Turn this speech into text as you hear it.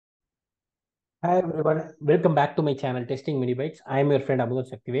Hi everyone, welcome back to my channel Testing Mini Bytes. I am your friend Amul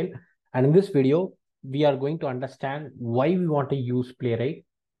Shaktivel, and in this video, we are going to understand why we want to use Playwright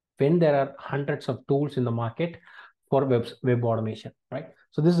when there are hundreds of tools in the market for web automation, right?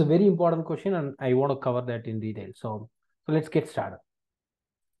 So this is a very important question, and I want to cover that in detail. So let's get started.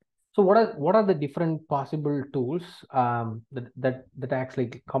 So what are the different possible tools that acts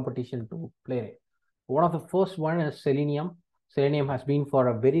like competition to Playwright? One of the first one is Selenium. Selenium has been for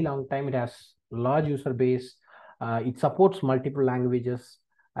a very long time. It has large user base. It supports multiple languages.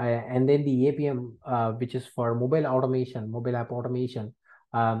 And then the APM, which is for mobile automation, mobile app automation,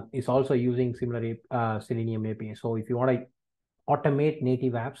 is also using similar Selenium API. So if you want to automate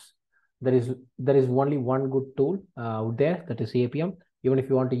native apps, there is only one good tool out there, that is APM. Even if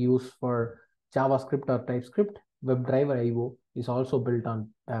you want to use for JavaScript or TypeScript, WebDriver IO is also built on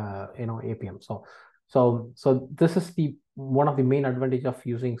APM. So this is the one of the main advantage of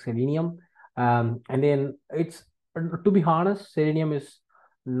using Selenium. And then it's, to be honest, Selenium is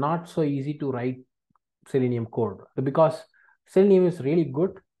not so easy to write Selenium code, because Selenium is really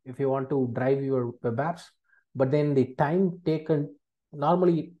good if you want to drive your web apps, but then the time taken,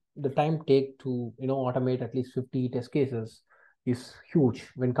 normally the time take to automate at least 50 test cases is huge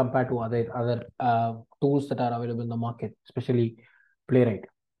when compared to other tools that are available in the market, especially Playwright.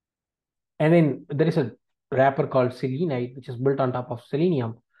 And then there is a wrapper called Selenite, which is built on top of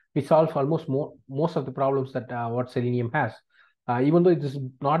Selenium, which solves almost most of the problems that what Selenium has. Even though it is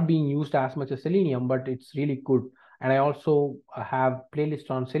not being used as much as Selenium, but it's really good. And I also have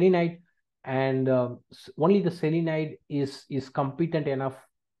playlist on Selenite, and only the Selenite is competent enough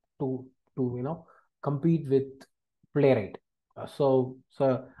to compete with Playwright. So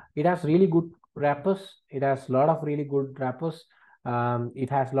it has really good wrappers. It has a lot of really good wrappers. It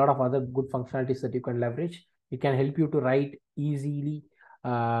has a lot of other good functionalities that you can leverage. It can help you to write easily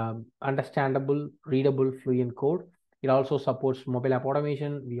understandable, readable, fluent code. It also supports mobile app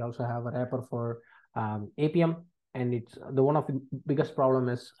automation. We also have a wrapper for APM, and it's the one of the biggest problem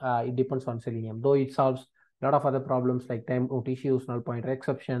is it depends on Selenium, though it solves a lot of other problems like timeout issues, null pointer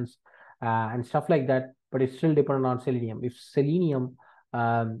exceptions, and stuff like that. But it's still dependent on Selenium. If Selenium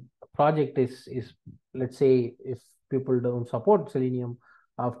project is, let's say, if people don't support Selenium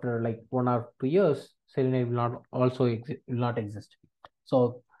after like 1 or 2 years, Selenium will not also will not exist.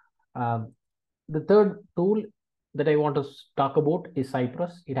 So the third tool that I want to talk about is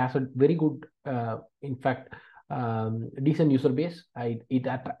Cypress. It has a very good, in fact, decent user base. It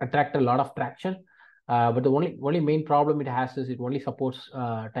attract a lot of traction. But the only main problem it has is it only supports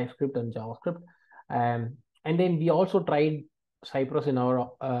TypeScript and JavaScript. And then we also tried Cypress in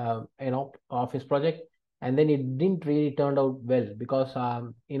our office project, and then it didn't really turn out well, because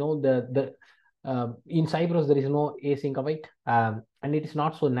the in Cypress there is no async await, and it is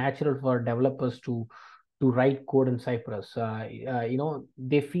not so natural for developers to write code in Cypress.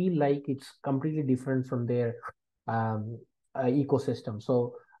 They feel like it's completely different from their ecosystem.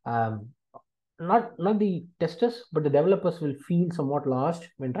 So not the testers, but the developers will feel somewhat lost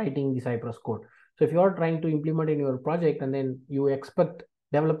when writing the Cypress code. So if you are trying to implement in your project and then you expect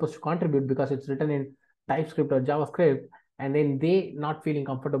developers to contribute because it's written in TypeScript or JavaScript, and then they not feeling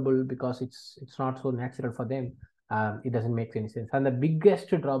comfortable because it's not so natural for them, it doesn't make any sense. And the biggest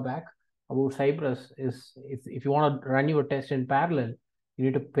drawback about Cypress is if you want to run your test in parallel, you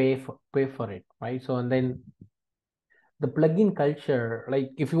need to pay for it, right? So and then the plugin culture,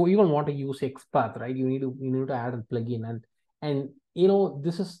 like if you even want to use XPath, right, you need to add a plugin, and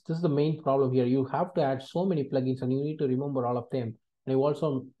this is the main problem here. You have to add so many plugins, and you need to remember all of them. And you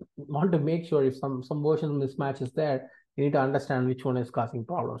also want to make sure if some version mismatch is there, you need to understand which one is causing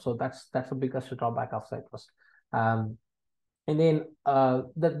problems. So that's the biggest drawback of Cypress. And then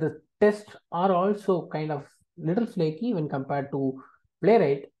the tests are also kind of little flaky when compared to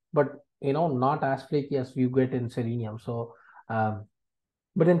Playwright, but not as flaky as you get in Selenium. So but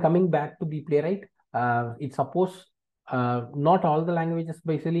then coming back to the Playwright, it supports not all the languages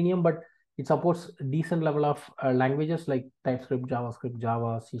by Selenium, but it supports decent level of languages like TypeScript, JavaScript,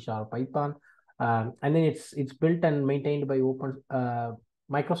 Java, C#, Python. And then it's built and maintained by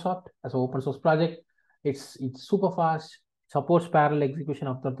Microsoft as an open source project. It's super fast, supports parallel execution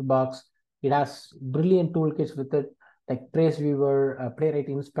out of the box. It has brilliant toolkits with it, like Trace Viewer, Playwright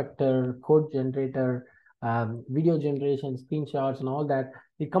Inspector, Code Generator, video generation, screenshots, and all that.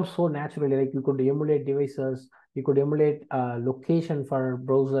 It comes so naturally. Like you could emulate devices, you could emulate location for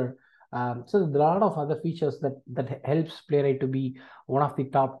browser. So there's a lot of other features that helps Playwright to be one of the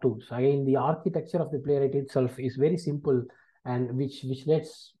top tools. Again, the architecture of the Playwright itself is very simple, and which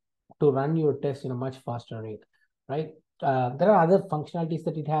lets to run your test in a much faster rate, right? there are other functionalities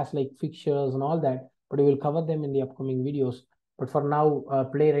that it has, like fixtures and all that, but we will cover them in the upcoming videos. But for now,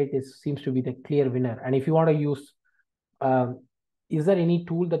 Playwright seems to be the clear winner. And if you want to use, is there any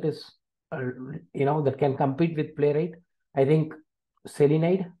tool that is, that can compete with Playwright? I think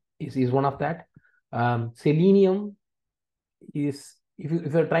Selenide is one of that. Selenium is,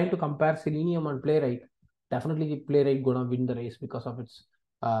 if you're trying to compare Selenium and Playwright, definitely the Playwright gonna win the race because of its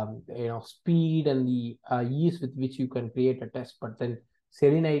speed and the ease with which you can create a test. But then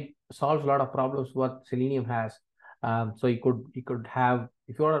Selenide solves a lot of problems what Selenium has. So you could have,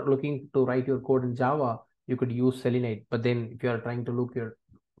 if you are looking to write your code in Java, you could use Selenide. But then if you are trying to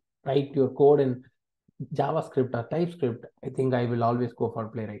write your code in JavaScript or TypeScript, I think I will always go for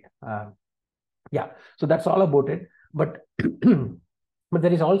Playwright. Yeah, so that's all about it. But but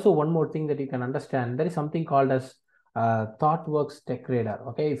there is also one more thing that you can understand. There is something called as ThoughtWorks Tech Radar.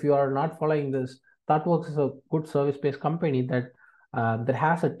 Okay, if you are not following this, ThoughtWorks is a good service-based company that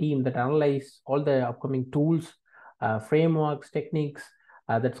has a team that analyze all the upcoming tools, frameworks, techniques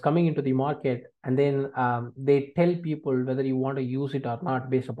that's coming into the market, and then they tell people whether you want to use it or not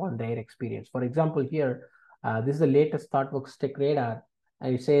based upon their experience. For example, here, this is the latest ThoughtWorks Tech Radar,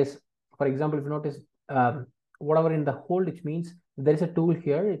 and it says, for example, if you notice, whatever in the hold, which means there is a tool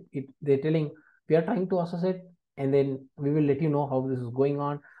here. They're telling we are trying to assess it, and then we will let you know how this is going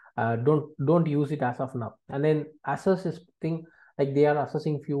on. Don't use it as of now. And then assess is thing, like they are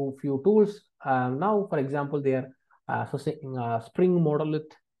assessing few tools. Now, for example, they are assessing Spring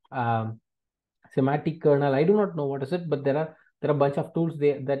Monolith, semantic kernel. I do not know what is it, but there are a bunch of tools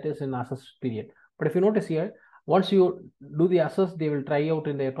there that is in assess period. But if you notice here, once you do the assess, they will try out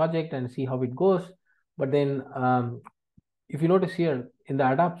in their project and see how it goes. But then if you notice here in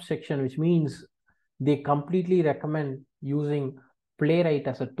the adapt section, which means they completely recommend using Playwright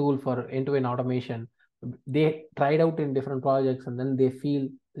as a tool for end-to-end automation. They tried out in different projects, and then they feel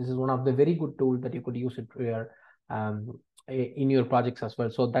this is one of the very good tools that you could use it in your projects as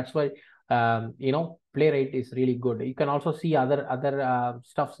well. So that's why Playwright is really good. You can also see other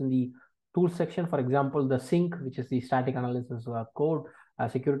stuffs in the tool section. For example, the sync, which is the static analysis code,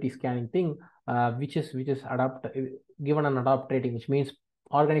 security scanning thing, which is given an adopt rating, which means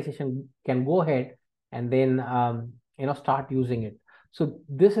organization can go ahead and then start using it. So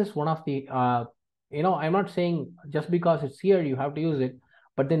this is one of the I'm not saying just because it's here you have to use it,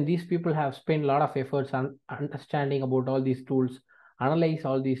 but then these people have spent a lot of efforts on understanding about all these tools, analyze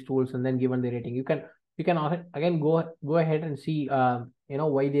all these tools, and then given the rating. You can again go ahead and see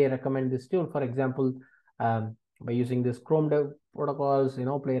why they recommend this tool. For example, by using this Chrome dev protocols,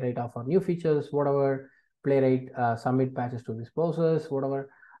 Playwright offer new features, whatever. Playwright submit patches to this process, whatever.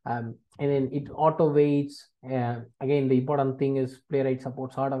 And then it auto waits. Again, the important thing is Playwright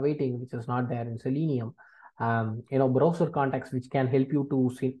supports auto waiting, which is not there in Selenium. Browser context, which can help you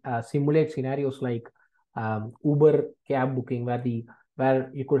to simulate scenarios like Uber cab booking,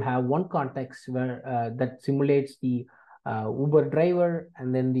 where you could have one context where that simulates the Uber driver,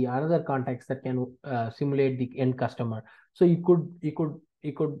 and then the another context that can simulate the end customer. So you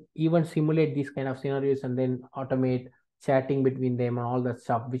could even simulate these kind of scenarios and then automate chatting between them and all that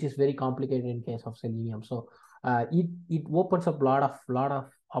stuff, which is very complicated in case of Selenium. So it opens up a lot of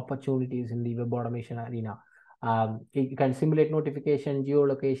opportunities in the web automation arena. You can simulate notification,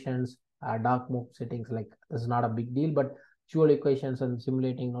 geolocations, dark mode settings. Like, this is not a big deal, but geolocations and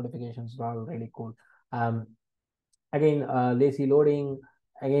simulating notifications are all really cool. Again, lazy loading.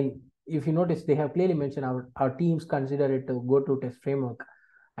 Again, if you notice, they have clearly mentioned our teams consider it to go to test framework,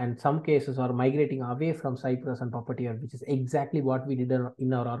 and some cases are migrating away from Cypress and Puppeteer, which is exactly what we did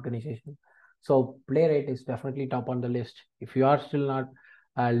in our organization. So Playwright is definitely top on the list. If you are still not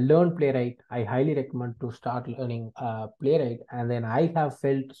learn Playwright, I highly recommend to start learning Playwright. And then I have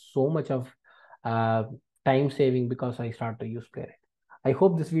felt so much of time saving because I start to use Playwright. I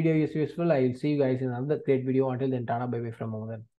hope this video is useful. I will see you guys in another great video. Until then, Tata, bye bye from Mohan.